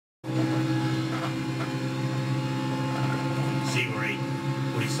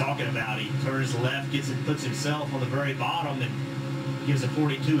talking about. He turns left, puts himself on the very bottom, and gives a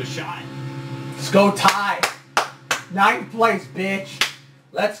 42 a shot. Let's go, Ty. 9th place, bitch.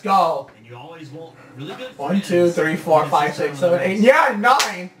 Let's go. And you always want really good 1, 2, 3, 4, 5, 6, 7, 8. Yeah,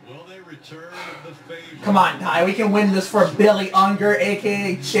 9. Will they return the favor? Come on, Ty. We can win this for Billy Unger,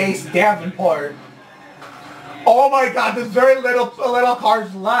 a.k.a. Chase Davenport. Oh my God, there's very little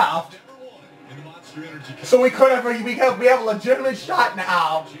cars left. So we have a legitimate shot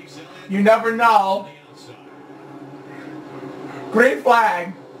now. You never know. Green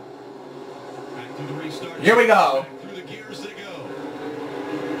flag. Here we go.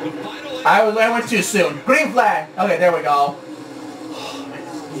 I went too soon. Green flag. Okay, there we go.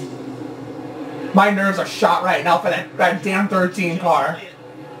 My nerves are shot right now for that damn 13 car.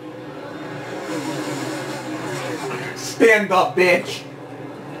 Stand up, bitch.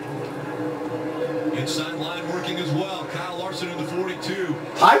 Inside line working as well. Kyle Larson in the 42.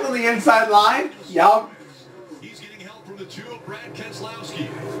 I'm on the inside line. Yup. He's getting help from the 2 of Brad Keselowski.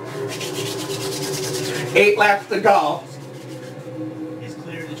 8 laps to go. It's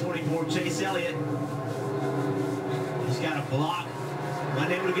clear to 24, Chase Elliott. He's got a block.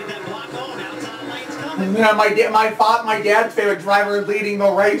 Unable to get that block on. Outside lane's coming. Yeah, my dad's favorite driver is leading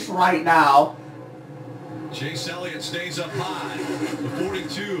the race right now. Chase Elliott stays up high. The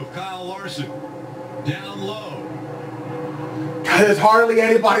 42 of Kyle Larson. Down low. There's hardly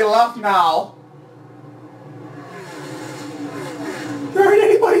anybody left now. There ain't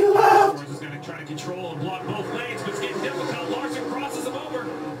anybody left. Is going to try to control and block both lanes, but it's getting difficult. Larson crosses him over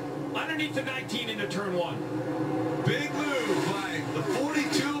underneath the 19 into turn 1. Big move by the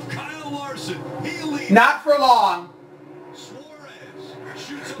 42 of Kyle Larson. He leads. Not for long. Suarez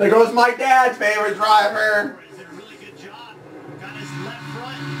shoots. There goes my dad's favorite driver. He did a really good job. Got his left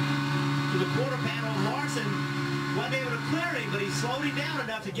front to the quarter panel. Larson wasn't able to clear him, but he slowed him down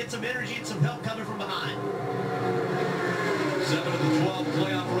enough to get some energy and some help coming from behind. 7 of the 12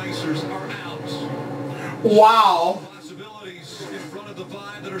 playoff racers are out. Wow. Possibilities in front of the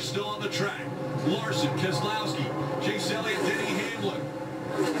 5 that are still on the track. Larson, Keselowski, Chase Elliott, Denny Hamlin,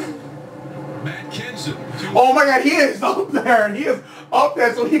 Matt Kenseth. Oh my God, he is up there. He is up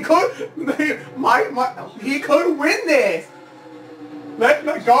there, so he could he could win this. Let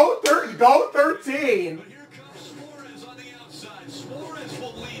go 13. But here comes Suarez on the outside. Suarez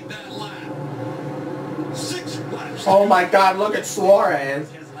will lead that lap. 6 laps. Oh my God, look at Suarez.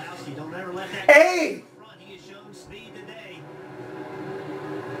 Keselowski, don't ever let that Hey! front. He has shown speed today.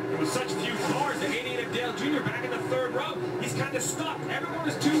 There was such few cars. The 88 of Dale Jr. back in the 3rd row. He's kind of stuck. Everyone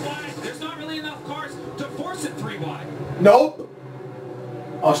is too wide. There's not really enough cars to force it 3 wide. Nope.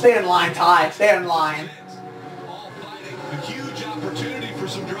 Oh, stay in line, Ty. Stay in line. All fighting. A huge opportunity for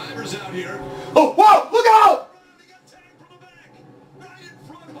some drivers out here. Oh, whoa! Look out! He got tagged from the back. Right in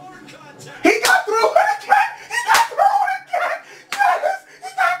front, hard contact. He got through it again! He got through it again! Yes! He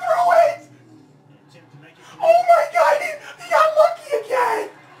got through it! Attempt to make it. Oh my God! He got lucky again!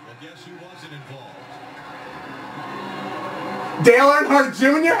 Well, guess who wasn't involved? Dale Earnhardt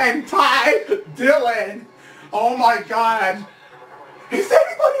Jr. and Ty Dillon. Oh my God. Is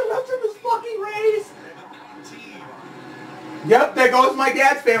anybody left in this fucking race? Yep, there goes my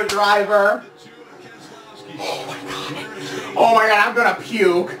dad's favorite driver. Oh my God. Oh my God, I'm gonna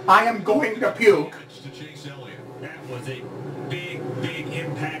puke. I am going to puke. That was a big, big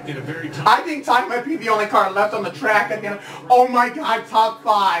impact at a very tough. I think Ty might be the only car left on the track at the end. Oh my God, top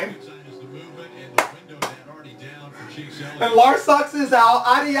 5. And Lars Sucks is out.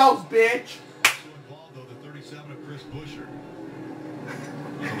 Adios, bitch.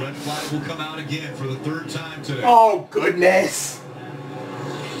 The red flag will come out again for the 3rd time today. Oh, goodness.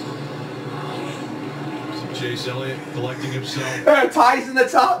 So Chase Elliott collecting himself. Ty's in the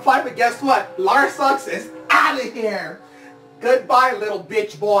top 5, but guess what? Lars Sucks is out of here. Goodbye, little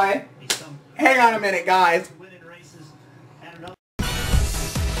bitch boy. Hang on a minute, guys.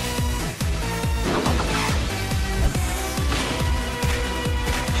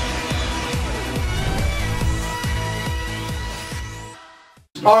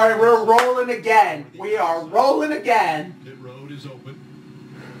 All right, we're rolling again. We are rolling again. Pit road is open.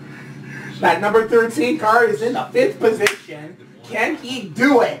 That number 13 car is in the 5th position. Can he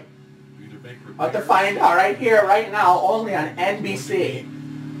do it? I'll have to find out right here, right now, only on NBC.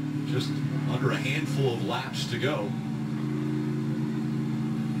 Just under a handful of laps to go.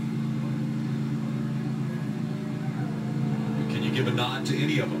 Can you give a nod to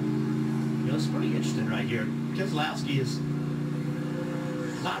any of them? You know, it's pretty interesting right here. Keselowski is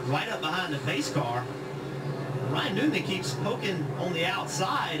not right up behind the pace car. Ryan Newman keeps poking on the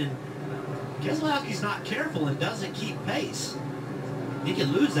outside, and Keselowski's not careful and doesn't keep pace. he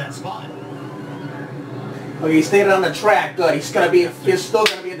can lose that spot. Okay, he stayed on the track. Good. He's still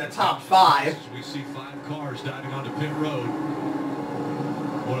gonna be in the top 5. We see 5 cars diving onto pit road.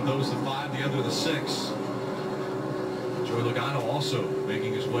 One of those the 5, the other the 6. Joey Logano also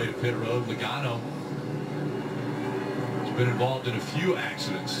making his way to pit road. Logano has been involved in a few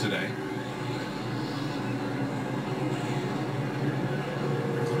accidents today.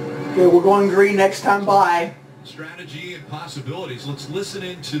 Okay, we're going green next time by. Strategy and possibilities. Let's listen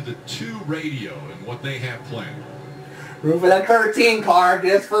into the 2 radio and what they have planned. Room for that 13 car,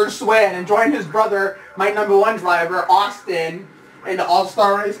 get his first win, and join his brother, my #1 driver, Austin, in the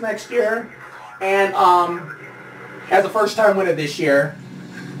All-Star race next year. And has a first-time winner this year.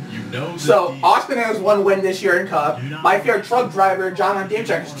 You know so Austin has 1 win this year in Cup. My favorite truck driver, John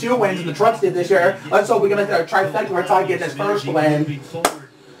Demchak, has 2 wins in the trucks did this year. Let's hope we're going to trifecta where Ty gets his first win.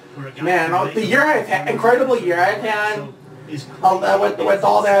 Man, the year I've had, incredible year I've had, with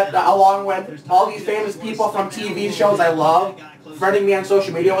all that, along with all these famous people from TV shows I love, friending me on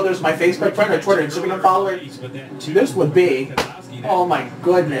social media, whether it's my Facebook friend or Twitter, Instagram follower, this would be, oh my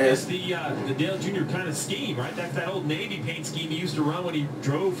goodness. The Dale Jr. kind of scheme, right? That's that old Navy paint scheme he used to run when he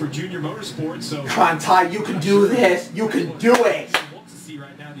drove for Junior Motorsports. So come on, Ty, you can do this. You can do it.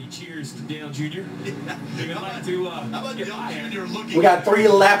 Right now, the cheers to Dale Jr. Like to, we got 3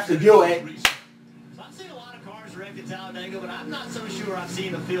 laps to do it. So I've seen a lot of cars wrecked at Talladega, but I'm not so sure I've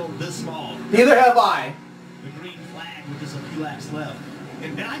seen a field this small. Neither have I. The green flag with just a few laps left.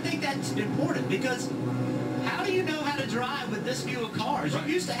 And I think that's important because how do you know how to drive with this few of cars? You're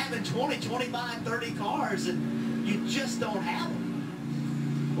used to having 20, 25, 30 cars, and you just don't have them.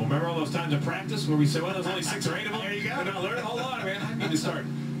 Well, remember all those times in practice where we said, well, there's only 6 or 8 of them? There you go. We're not learning. Hold on, man. I need to start.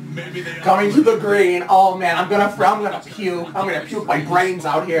 Maybe they coming to the green. Oh man, I'm gonna puke. I'm gonna puke my brains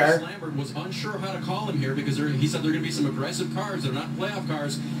out here. Lambert was unsure how to call him here because he said there are going to be some aggressive cars. They're not playoff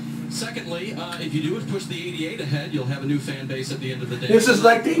cars. Secondly, if you do is push the 88 ahead, you'll have a new fan base at the end of the day. This is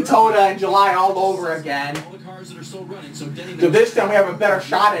like Daytona in July all over again. All the cars that are still running. So this time we have a better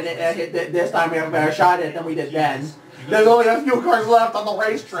shot at it. This time we have a better shot at it than we did then. There's only a few cars left on the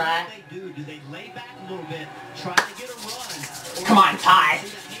racetrack. Do they lay back a little bit, try to get a run? Come on, Ty.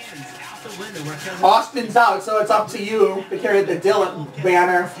 Austin's out, so it's up to you to carry the Dillon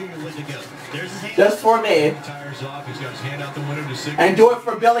banner. Just for me. And do it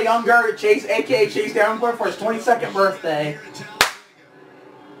for Billy Unger, Chase, a.k.a. Chase Davenport, for his 22nd birthday.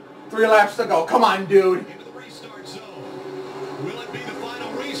 3 laps to go. Come on, dude. Will it be the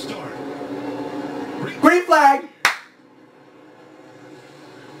final restart? Green flag.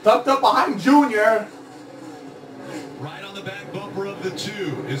 Tucked up behind Junior. Right on the back bumper of the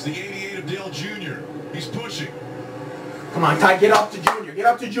 2 is the 88 of Dale Jr. He's pushing. Come on, Ty, get up to Junior. Get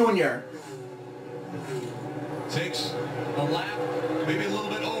up to Junior. Takes a lap, maybe a little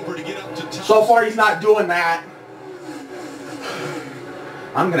bit over to get up to top. So far, he's not doing that.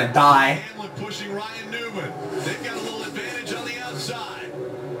 I'm going to die. Hamlin pushing Ryan Newman. They've got a little advantage on the outside.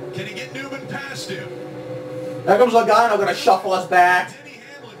 Can he get Newman past him? There comes Logano, going to shuffle us back.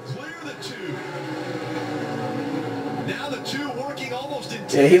 Now the 2 working almost in.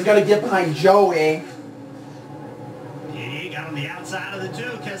 Yeah, he's going to get behind Joey. He got on the outside of the 2,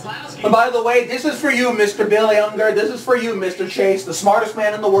 Keselowski. And by the way, this is for you, Mr. Billy Unger. This is for you, Mr. Chase, the smartest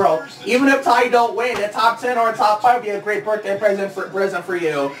man in the world. Even if Ty don't win, a top 10 or a top 5 would be a great birthday present for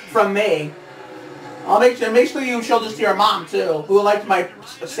you from me. I'll make sure you show this to your mom too, who liked my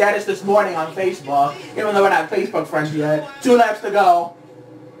status this morning on Facebook, even though we're not Facebook friends yet. 2 laps to go.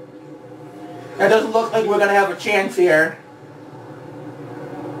 It doesn't look like we're going to have a chance here.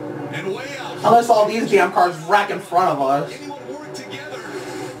 And way out. Unless all these damn cars wreck in front of us. Anyone work together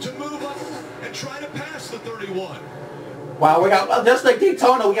to move up and try to pass the 31. Wow, we got, just like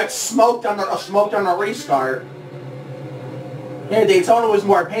Daytona, we got smoked on the restart. Yeah, Daytona was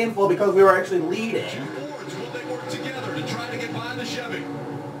more painful because we were actually leading. 2 Fords, will they work together to try to get by the Chevy?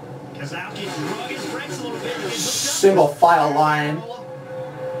 Keselowski drug his brakes a little bit. Single file line.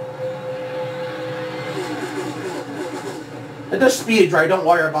 It's a speed dry, don't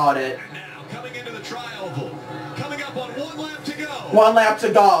worry about it. Now, coming into the tri-oval. Coming up on 1 lap to go. 1 lap to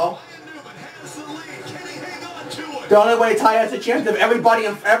go. Newman has the lead. Can he hang on to it? The only way Ty has a chance if everybody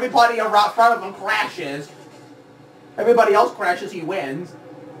in front of him crashes. Everybody else crashes, he wins.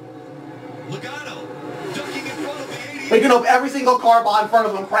 Logano ducking in front of the 88. We can hope every single car in front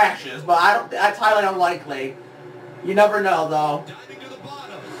of him crashes, but that's highly unlikely. You never know, though. Diving to the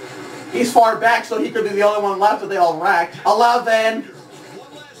bottom. He's far back, so he could be the only one left if they all wreck. 11.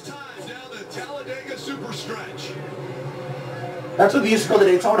 One last time down the Talladega super stretch. That's what we used to call the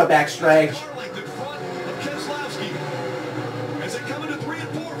Daytona backstretch. Car length in front of Keselowski. As they come into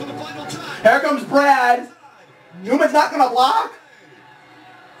Here comes Brad. Newman's not going to block.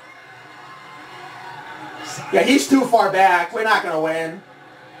 Yeah, he's too far back. We're not going to win.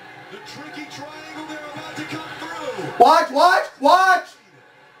 The tricky triangle they're about to come through. Watch, watch, watch.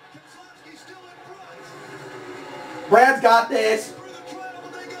 Keselowski's still in front. Brad's got this. Through the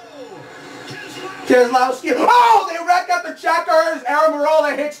triangle they go. Keselowski. Oh, they wrecked out the checkers. Aaron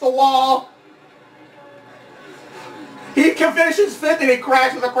Marola hits the wall. He finishes 5th and he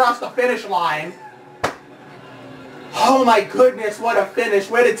crashes across the finish line. Oh my goodness, what a finish.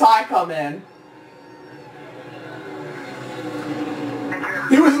 Where did Ty come in?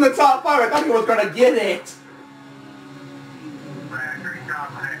 He was in the top 5. I thought he was going to get it.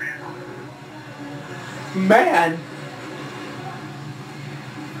 Man.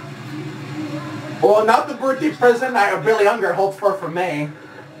 Well, not the birthday present Billy Unger hoped for me.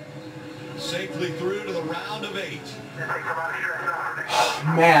 Safely through to the round of 8.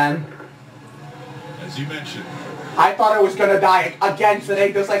 Man. As you mentioned. I thought I was going to die again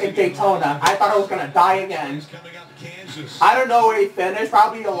today, just like in Daytona. I thought I was going to die again. Coming up Kansas. I don't know where he finished,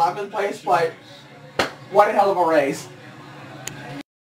 probably 11th place, but what a hell of a race.